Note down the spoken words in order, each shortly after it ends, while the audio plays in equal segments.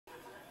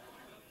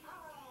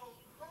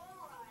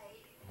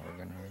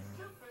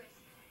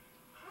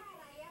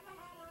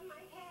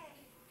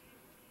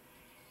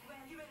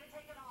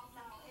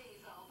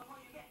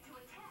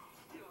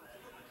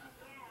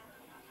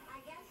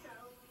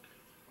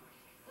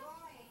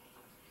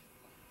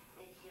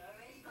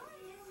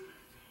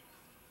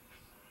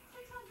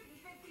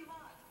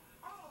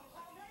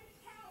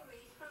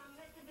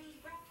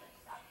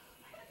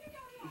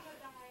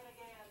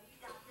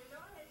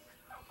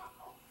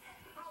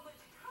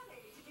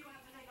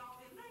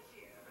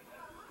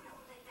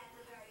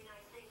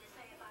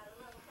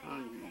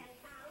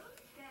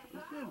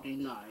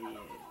Deny it.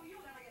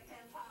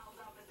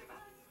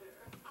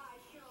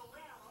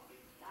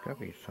 Gotta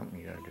be something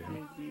you gotta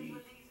do. Maybe.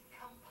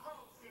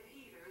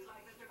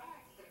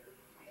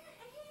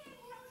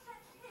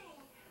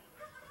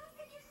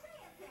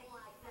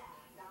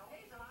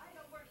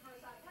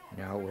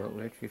 Now will it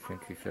let you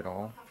since you said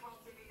all?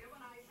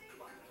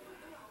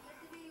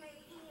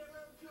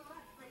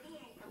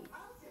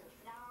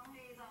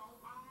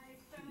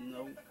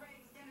 Nope.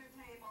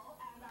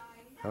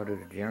 How does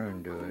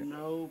Jaren do it?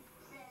 Nope.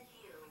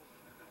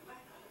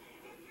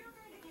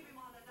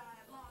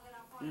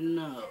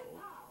 No.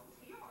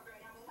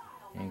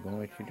 Ain't gonna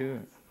let you do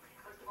it.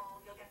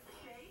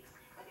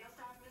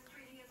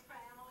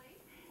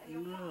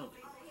 No.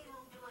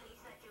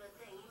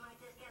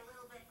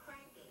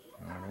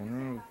 I don't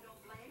know.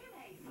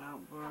 Not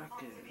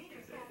working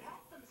today.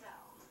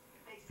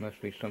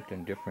 Must be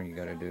something different you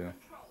gotta do.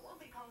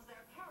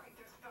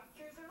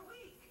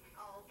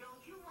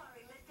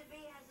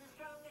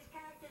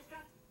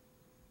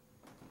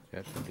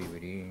 That's the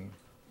DVD.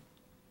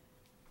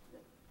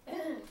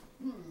 It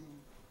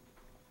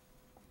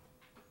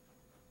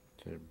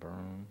says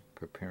burn.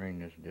 Preparing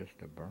this disc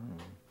to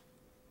burn.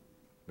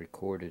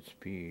 Recorded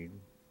speed.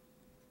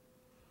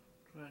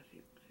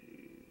 Classic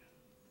Z.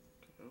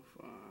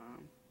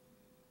 Confirm.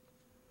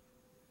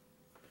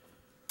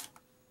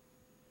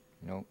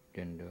 Nope,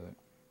 didn't do it.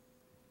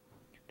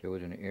 There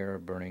was an error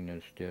burning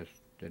this disc.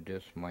 The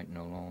disc might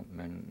no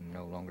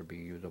longer be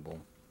usable.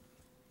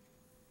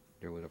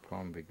 There was a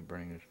problem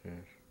burning this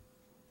disc.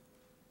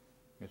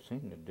 It's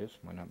saying the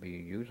disc might not be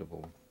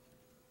usable.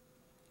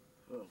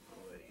 Oh,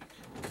 wait.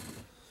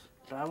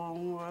 That won't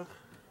work?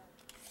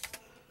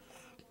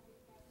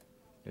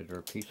 Is there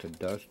a piece of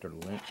dust or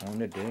lint on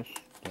the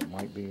disc that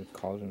might be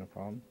causing the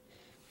problem?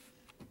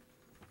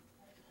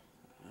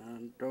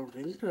 I don't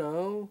think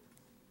so.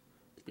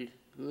 It's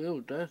a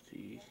little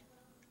dusty.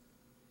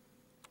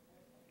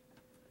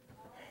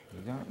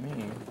 You got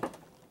me.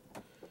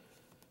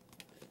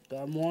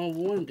 Got more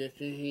than one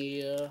disc in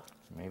here.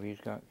 Maybe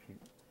he's got...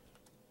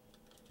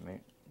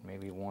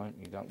 Maybe one,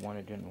 you got one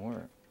that didn't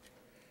work.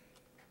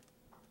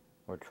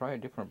 Or try a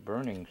different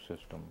burning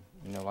system.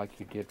 You know, like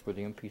you did for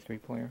the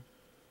MP3 player.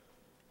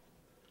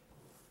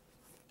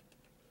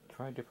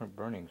 Try a different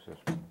burning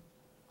system.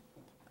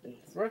 The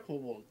first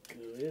one won't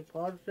do it.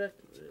 Part second.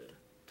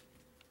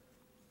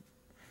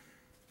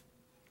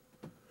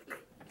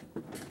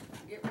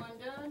 Get one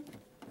done?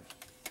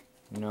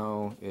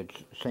 No,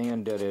 it's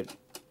saying that it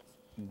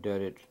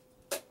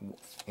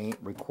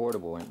ain't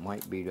recordable. It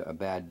might be a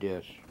bad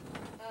disc.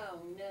 Oh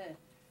no.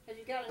 Has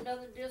he got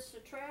another disc to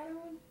try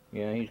on?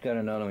 Yeah, he's got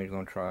another one. He's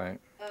gonna try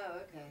it. Oh,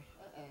 okay.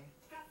 Uh-oh.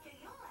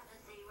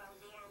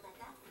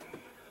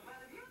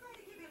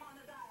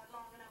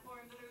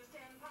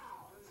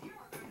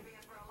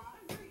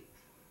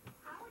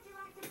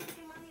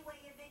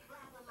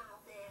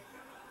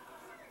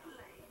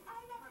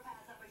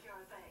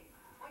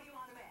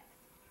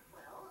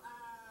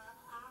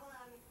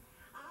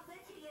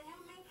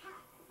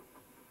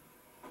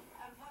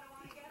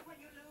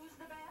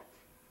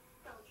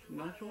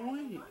 That's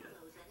weird.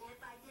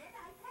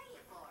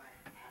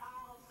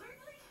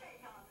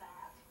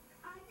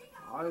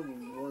 I would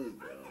worry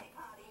though.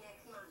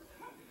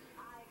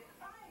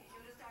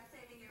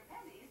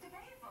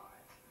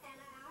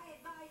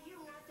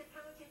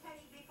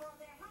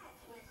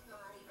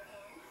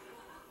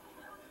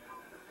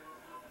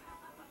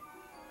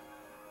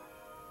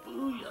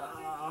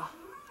 Booyah!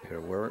 Did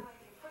it work?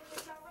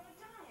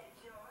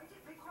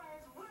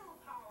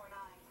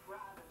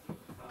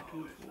 2,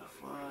 4,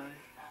 5,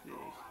 6.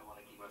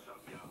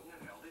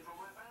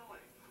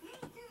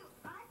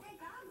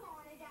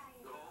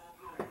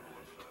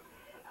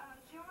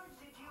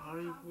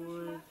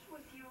 Hollywood.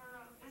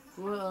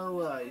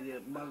 Well, I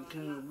get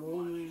Montana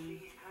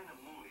Woman.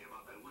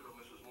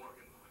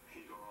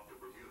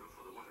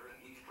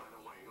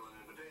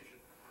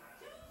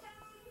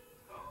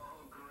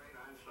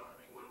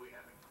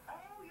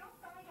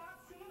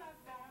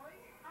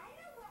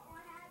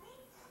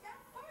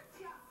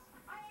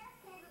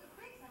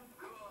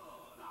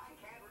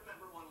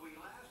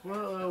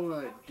 Well,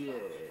 I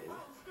did.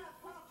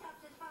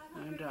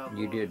 And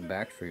You did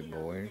Backstreet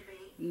Boys.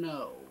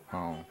 No.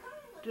 Oh.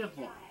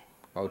 Different.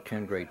 Oh,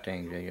 10 Great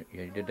Things. Yeah,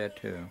 you did that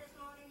too.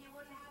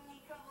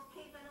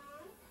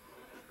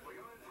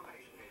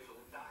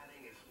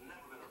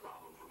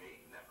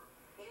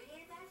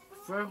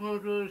 First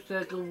one to the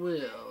second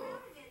wheel.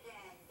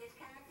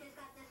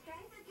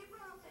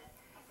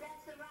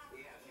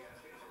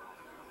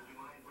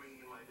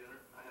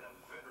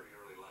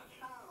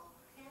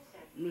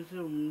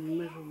 Mr.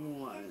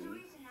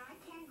 One.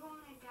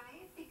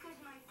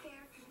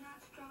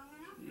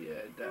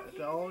 Yeah, that's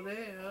all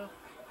there.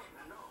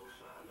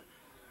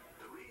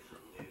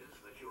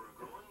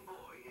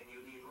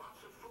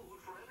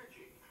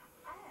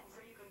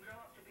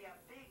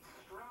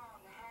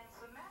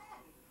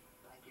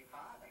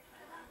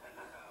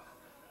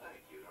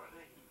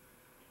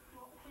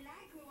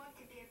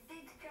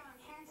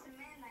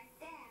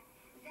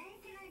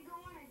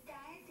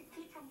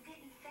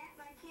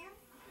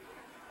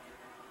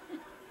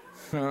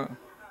 Is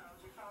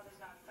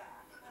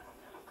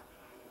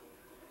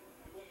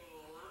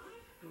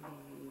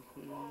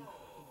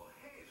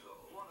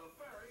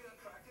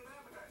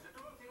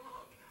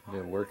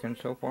it working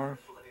so far?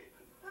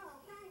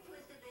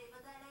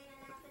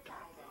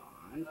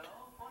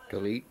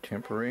 Delete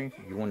temporary?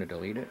 You want to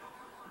delete it?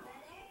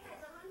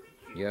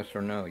 Yes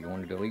or no? You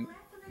want to delete?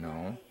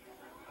 No.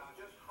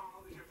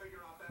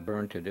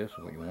 Burn to disk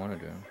is what you want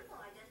to do.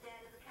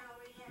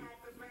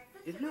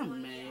 It's not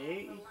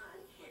May.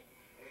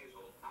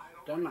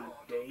 That's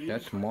not date.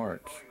 That's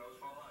March.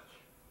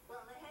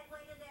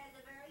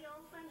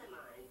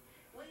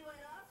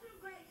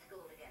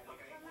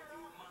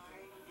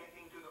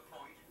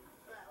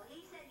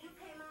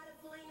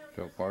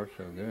 So far,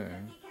 so good.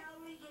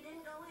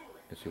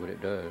 Let's see what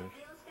it does.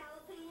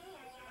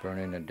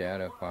 Burning the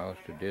data files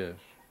to disk.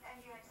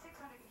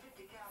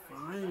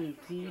 Fine,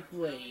 please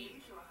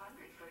wait.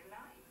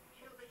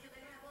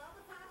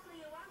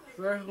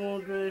 First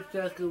one to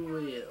second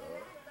wheel.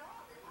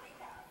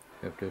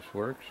 If this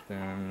works,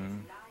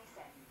 then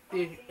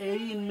It's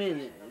 80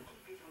 minutes.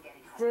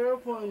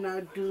 First one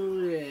not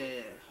do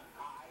this.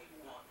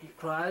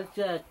 Try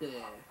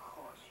second.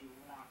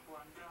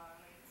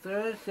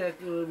 Third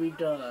second will be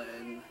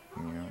done.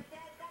 yeah.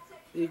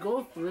 It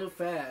goes real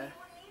fast.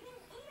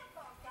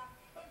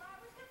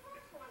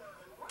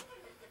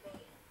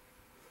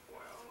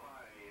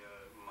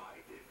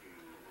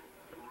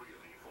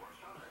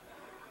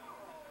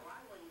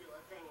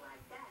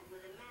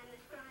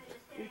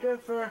 It's the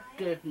first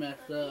dish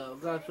messed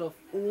up. Got some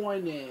oil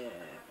in it.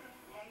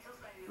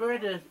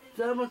 First there's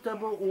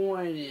some oil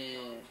in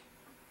it.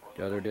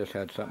 The other disc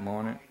had something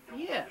on it?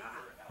 Yeah.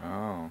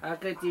 Oh. I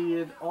could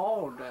use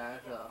all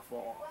that stuff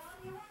off.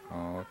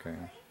 Oh, okay.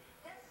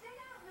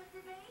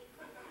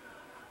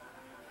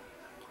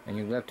 And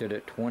you left it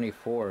at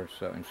 24,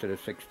 so instead of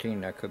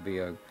 16, that could be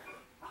a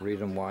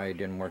reason why it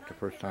didn't work the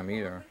first time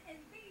either.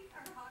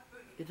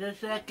 It's the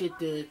second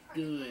dish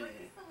doing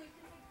it.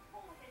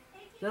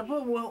 That's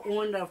what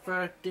on the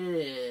first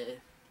dish.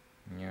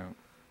 Yeah.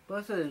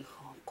 But it's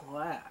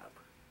crap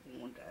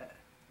on that.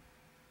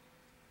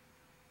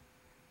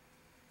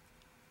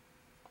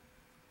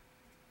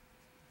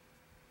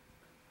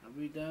 I'll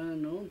be done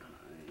in no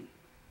time.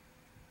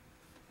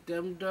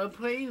 Them the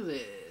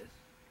playlist.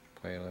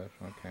 Playlist,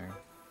 okay.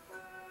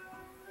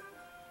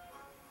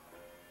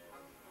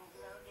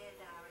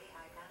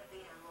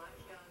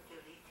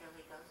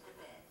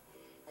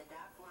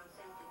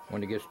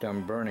 When it gets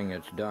done burning,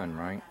 it's done,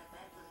 right?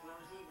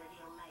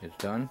 It's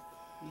done?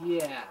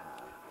 Yeah.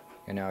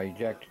 And now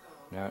eject.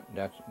 Now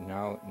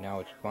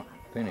it's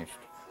finished,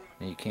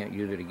 and you can't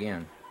use it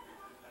again.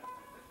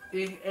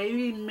 It's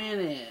 80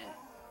 minutes.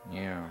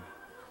 Yeah.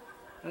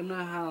 I don't know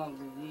how long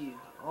to leave.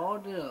 All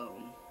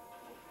them.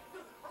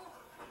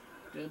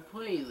 The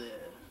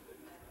playlist.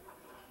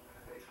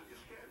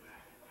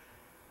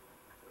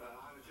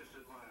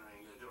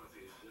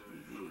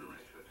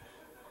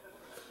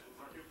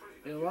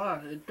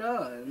 It's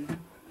done.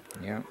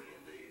 Yeah.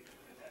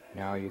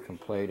 Now you can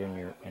play it in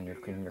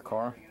your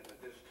car.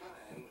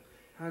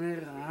 I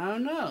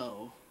don't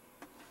know.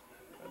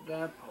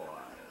 That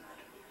part.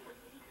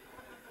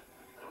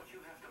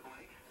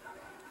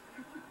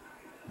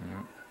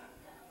 Yeah.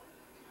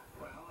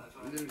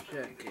 Let me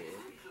check it.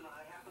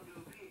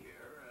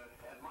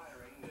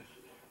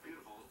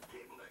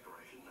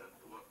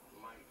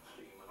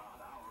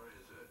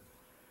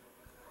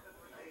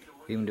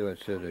 Even though it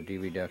says a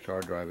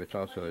DVD-R drive, it's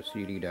also a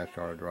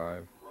CD-R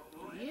drive.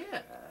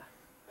 Yeah.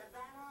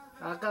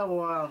 I got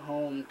one at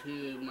home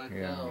too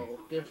myself.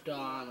 Just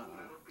on.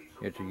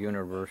 It's a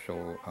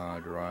universal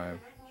drive.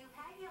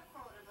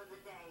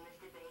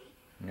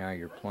 Now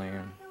you're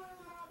playing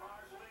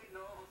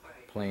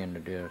the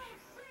disc.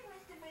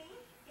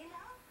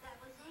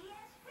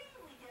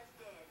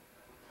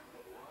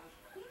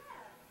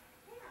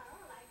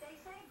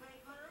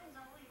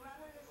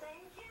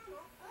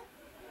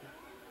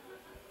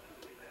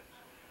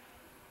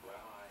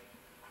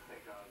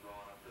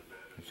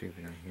 Let's see if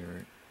we can hear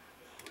it.